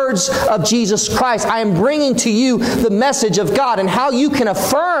the words of Jesus Christ. I am bringing to you the message of God. And how you can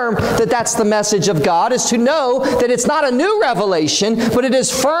affirm that that's the message of God is to know that it's not a new revelation, but it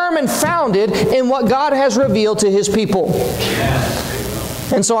is firm and founded in what God has revealed to His people.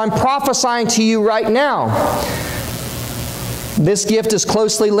 And so I'm prophesying to you right now. This gift is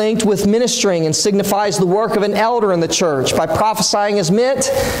closely linked with ministering and signifies the work of an elder in the church. By prophesying is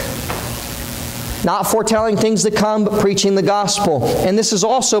meant not foretelling things to come, but preaching the gospel. And this is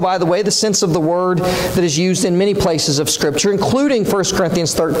also, by the way, the sense of the word that is used in many places of Scripture, including 1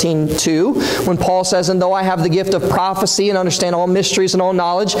 Corinthians 13:2, when Paul says, "And though I have the gift of prophecy and understand all mysteries and all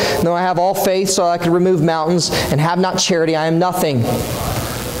knowledge, and though I have all faith so I could remove mountains, and have not charity, I am nothing."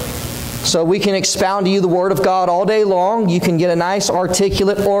 So we can expound to you the Word of God all day long. You can get a nice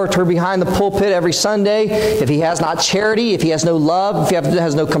articulate orator behind the pulpit every Sunday. If he has not charity, if he has no love, if he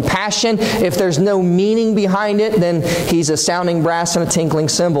has no compassion, if there's no meaning behind it, then he's a sounding brass and a tinkling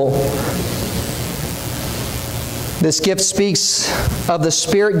cymbal. This gift speaks of the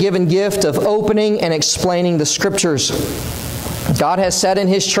Spirit-given gift of opening and explaining the Scriptures. God has set in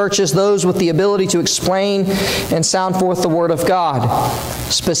His churches those with the ability to explain and sound forth the Word of God.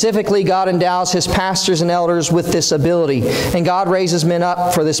 Specifically, God endows His pastors and elders with this ability, and God raises men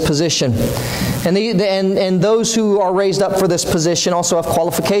up for this position. And those who are raised up for this position also have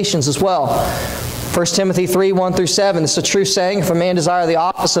qualifications as well. 1 Timothy 3:1-7. This is a true saying. If a man desire the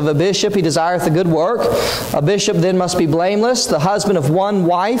office of a bishop, he desireth a good work. A bishop then must be blameless, the husband of one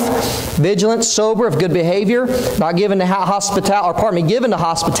wife, vigilant, sober, of good behavior, not given to given to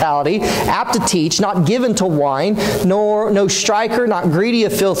hospitality, apt to teach, not given to wine, nor no striker, not greedy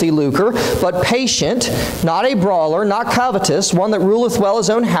of filthy lucre, but patient, not a brawler, not covetous, one that ruleth well his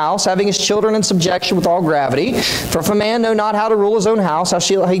own house, having his children in subjection with all gravity. For if a man know not how to rule his own house, how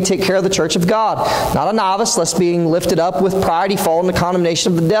shall he take care of the church of God? Not a novice, lest being lifted up with pride he fall into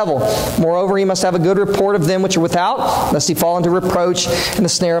condemnation of the devil. Moreover, he must have a good report of them which are without, lest he fall into reproach and the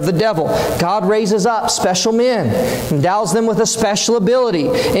snare of the devil. God raises up special men, endows them with a special ability,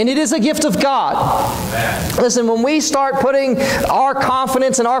 and it is a gift of God. Listen, when we start putting our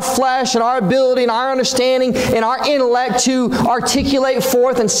confidence in our flesh and our ability and our understanding and our intellect to articulate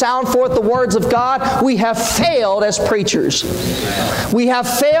forth and sound forth the words of God, we have failed as preachers. We have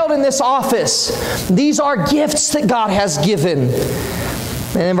failed in this office. These are gifts that God has given.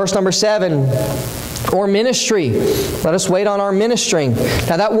 And in verse number 7, or ministry. Let us wait on our ministering.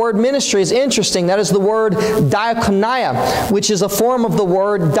 Now that word ministry is interesting. That is the word diakonia, which is a form of the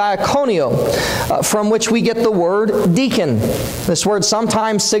word diaconio, from which we get the word deacon. This word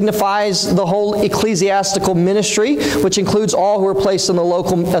sometimes signifies the whole ecclesiastical ministry, which includes all who are placed in the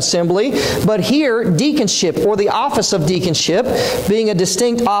local assembly. But here, deaconship, or the office of deaconship, being a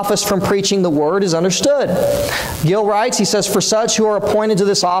distinct office from preaching the word, is understood. Gill writes, he says, "For such who are appointed to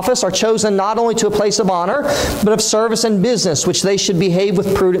this office are chosen not only to a place of honor, but of service and business, which they should behave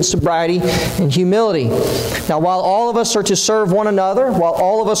with prudence, sobriety, and humility." Now, while all of us are to serve one another, while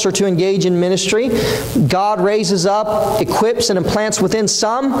all of us are to engage in ministry, God raises up, equips, and implants within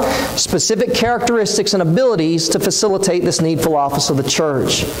some specific characteristics and abilities to facilitate this needful office of the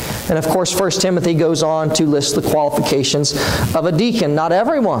church. And of course, 1 Timothy goes on to list the qualifications of a deacon. Not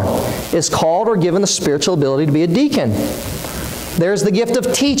everyone is called or given the spiritual ability to be a deacon. There's the gift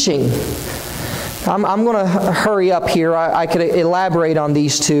of teaching. I'm going to hurry up here. I could elaborate on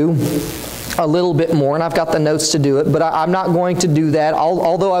these two a little bit more, and I've got the notes to do it, but I'm not going to do that,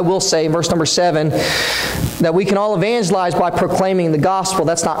 although I will say in verse number 7 that we can all evangelize by proclaiming the gospel.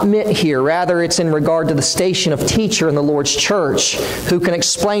 That's not meant here. Rather, it's in regard to the station of teacher in the Lord's church, who can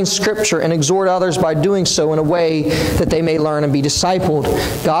explain Scripture and exhort others by doing so in a way that they may learn and be discipled.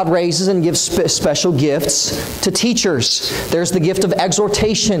 God raises and gives special gifts to teachers. There's the gift of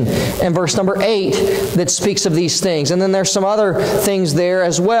exhortation in verse number 8 that speaks of these things. And then there's some other things there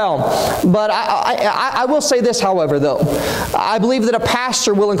as well. But I will say this, however, though. I believe that a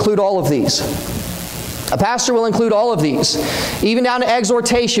pastor will include all of these. A pastor will include all of these, even down to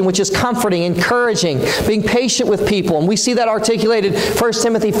exhortation, which is comforting, encouraging, being patient with people. And we see that articulated 1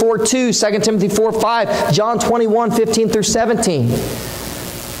 Timothy 4:2, 2 Timothy 4:5, John 21:15-17.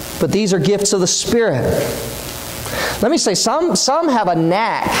 But these are gifts of the Spirit. Let me say, some have a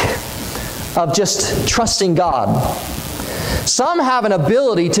knack of just trusting God. Some have an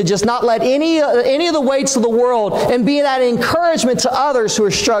ability to just not let any of the weights of the world and be that encouragement to others who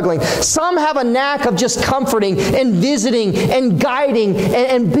are struggling. Some have a knack of just comforting and visiting and guiding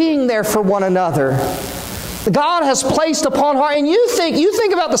and being there for one another. God has placed upon heart, and you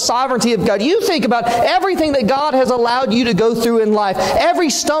think about the sovereignty of God. You think about everything that God has allowed you to go through in life.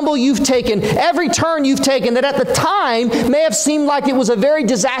 Every stumble you've taken, every turn you've taken that at the time may have seemed like it was a very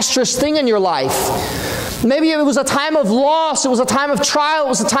disastrous thing in your life. Maybe it was a time of loss, it was a time of trial, it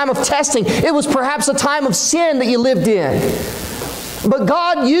was a time of testing. It was perhaps a time of sin that you lived in. But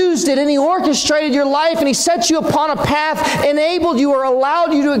God used it, and He orchestrated your life, and He set you upon a path, enabled you or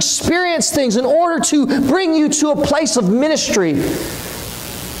allowed you to experience things in order to bring you to a place of ministry.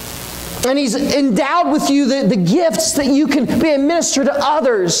 And He's endowed with you the gifts that you can be a minister to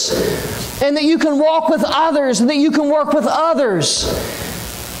others, and that you can walk with others, and that you can work with others.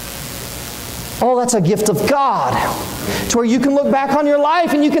 Oh, that's a gift of God. To where you can look back on your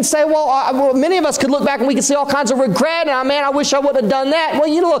life and you can say, well, many of us could look back and we can see all kinds of regret. And, man, I wish I would have done that. Well,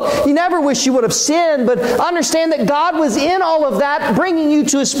 you never wish you would have sinned. But understand that God was in all of that, bringing you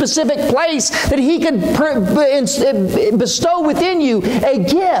to a specific place that He could bestow within you a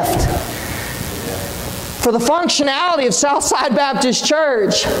gift. For the functionality of Southside Baptist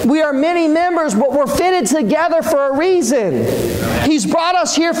Church, we are many members, but we're fitted together for a reason. He's brought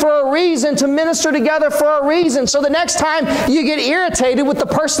us here for a reason, to minister together for a reason. So the next time you get irritated with the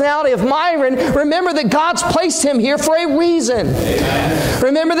personality of Myron, remember that God's placed him here for a reason. Amen.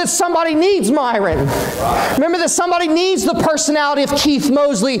 Remember that somebody needs Myron. Remember that somebody needs the personality of Keith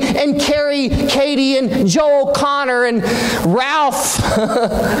Mosley and Carrie, Katie, and Joe O'Connor and Ralph.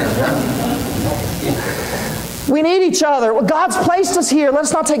 We need each other. Well, God's placed us here.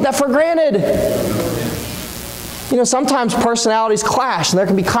 Let's not take that for granted. Sometimes personalities clash and there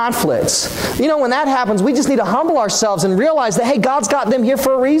can be conflicts. When that happens, we just need to humble ourselves and realize that, hey, God's got them here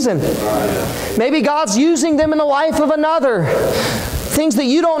for a reason. Maybe God's using them in the life of another. Things that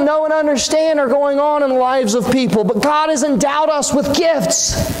you don't know and understand are going on in the lives of people. But God has endowed us with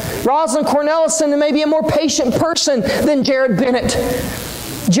gifts. Rosalind Cornelison may be a more patient person than Jared Bennett.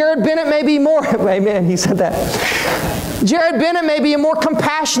 Jared Bennett may be more, amen, he said that. Jared Bennett may be a more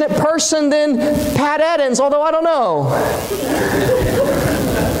compassionate person than Pat Eddins, although I don't know.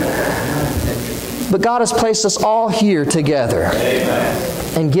 But God has placed us all here together.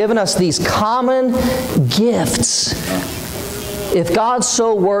 Amen. And given us these common gifts. If God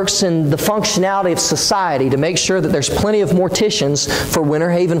so works in the functionality of society to make sure that there's plenty of morticians for Winter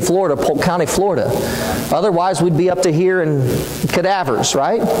Haven, Florida, Polk County, Florida. Otherwise, we'd be up to here in cadavers,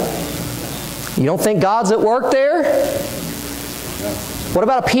 right? You don't think God's at work there? What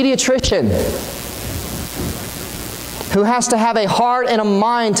about a pediatrician who has to have a heart and a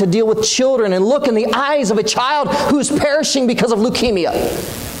mind to deal with children and look in the eyes of a child who is perishing because of leukemia?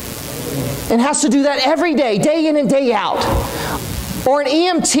 And has to do that every day, day in and day out. Or an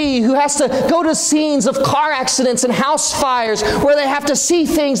EMT who has to go to scenes of car accidents and house fires where they have to see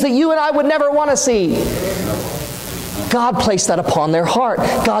things that you and I would never want to see. God placed that upon their heart.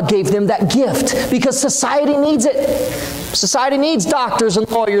 God gave them that gift because society needs it. Society needs doctors and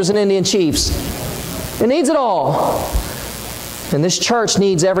lawyers and Indian chiefs. It needs it all. And this church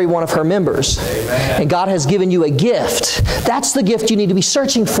needs every one of her members. Amen. And God has given you a gift. That's the gift you need to be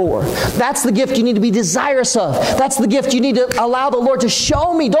searching for. That's the gift you need to be desirous of. That's the gift you need to allow the Lord to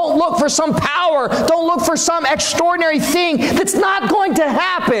show me. Don't look for some power. Don't look for some extraordinary thing that's not going to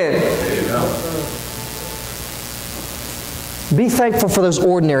happen. Be thankful for those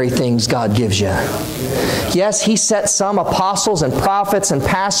ordinary things God gives you. Yes, He set some apostles and prophets and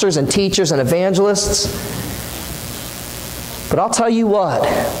pastors and teachers and evangelists. But I'll tell you what,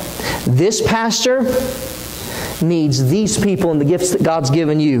 this pastor needs these people and the gifts that God's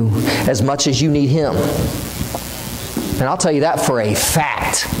given you as much as you need him. And I'll tell you that for a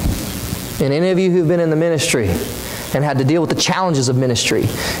fact. And any of you who've been in the ministry and had to deal with the challenges of ministry,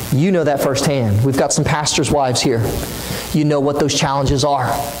 you know that firsthand. We've got some pastors' wives here. You know what those challenges are.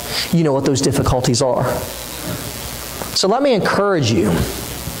 You know what those difficulties are. So let me encourage you.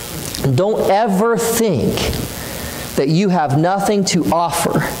 Don't ever think that you have nothing to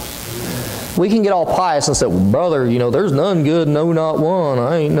offer. We can get all pious and say, well, brother, there's none good, no, not one.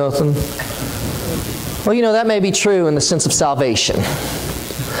 I ain't nothing. Well, that may be true in the sense of salvation.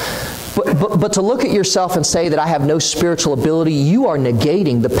 But to look at yourself and say that I have no spiritual ability, you are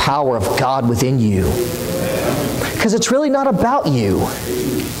negating the power of God within you. Because it's really not about you.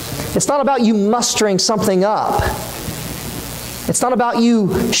 It's not about you mustering something up. It's not about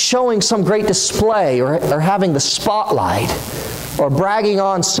you showing some great display or having the spotlight or bragging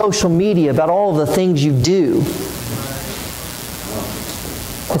on social media about all of the things you do.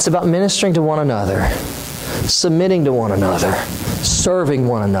 It's about ministering to one another, submitting to one another, serving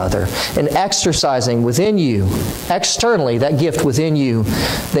one another, and exercising within you, externally, that gift within you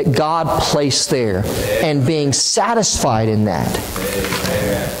that God placed there, and being satisfied in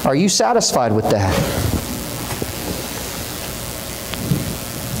that. Are you satisfied with that?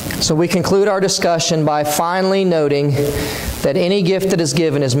 So we conclude our discussion by finally noting that any gift that is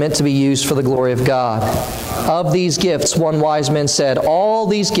given is meant to be used for the glory of God. Of these gifts, one wise man said, all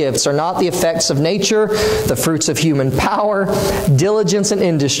these gifts are not the effects of nature, the fruits of human power, diligence, and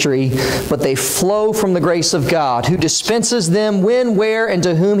industry, but they flow from the grace of God, who dispenses them when, where, and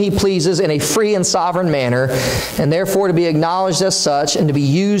to whom He pleases in a free and sovereign manner, and therefore to be acknowledged as such and to be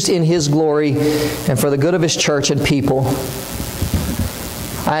used in His glory and for the good of His church and people.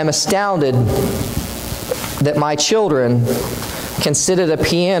 I am astounded that my children can sit at a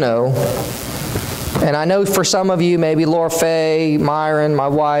piano, and I know for some of you, maybe Laura Faye, Myron, my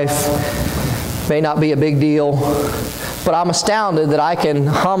wife, may not be a big deal, but I'm astounded that I can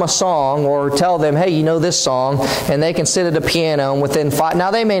hum a song or tell them, hey, you know this song, and they can sit at a piano and within 5...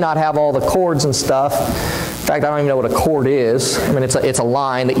 Now, they may not have all the chords and stuff. In fact, I don't even know what a chord is. I mean, it's a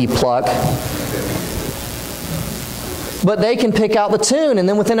line that you pluck. But they can pick out the tune, and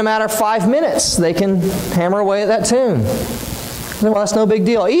then within a matter of 5 minutes, they can hammer away at that tune. Well, that's no big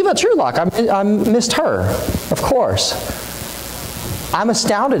deal. Eva Trulock, I missed her, of course. I'm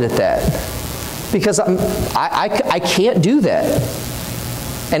astounded at that because I can't do that.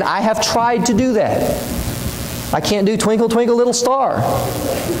 And I have tried to do that. I can't do Twinkle, Twinkle, Little Star.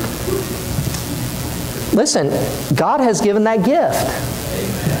 Listen, God has given that gift.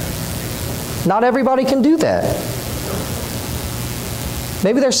 Not everybody can do that.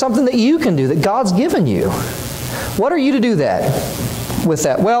 Maybe there's something that you can do that God's given you. What are you to do that with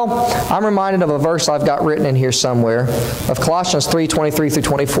that? Well, I'm reminded of a verse I've got written in here somewhere of Colossians 3:23 through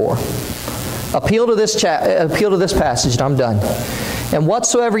 24. Appeal to this passage, and I'm done. And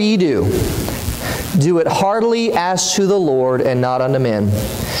whatsoever ye do, do it heartily as to the Lord and not unto men,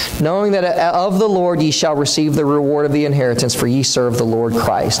 knowing that of the Lord ye shall receive the reward of the inheritance, for ye serve the Lord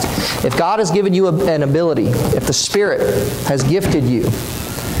Christ. If God has given you an ability, if the Spirit has gifted you,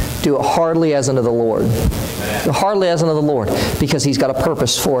 do it heartily as unto the Lord. Heartily as unto the Lord, because He's got a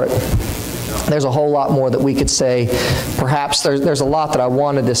purpose for it. There's a whole lot more that we could say. Perhaps there's a lot that I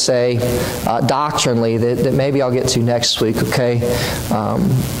wanted to say doctrinally that maybe I'll get to next week, okay?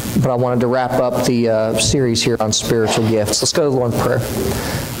 But I wanted to wrap up the series here on spiritual gifts. Let's go to the Lord in prayer.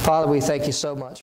 Father, we thank you so much.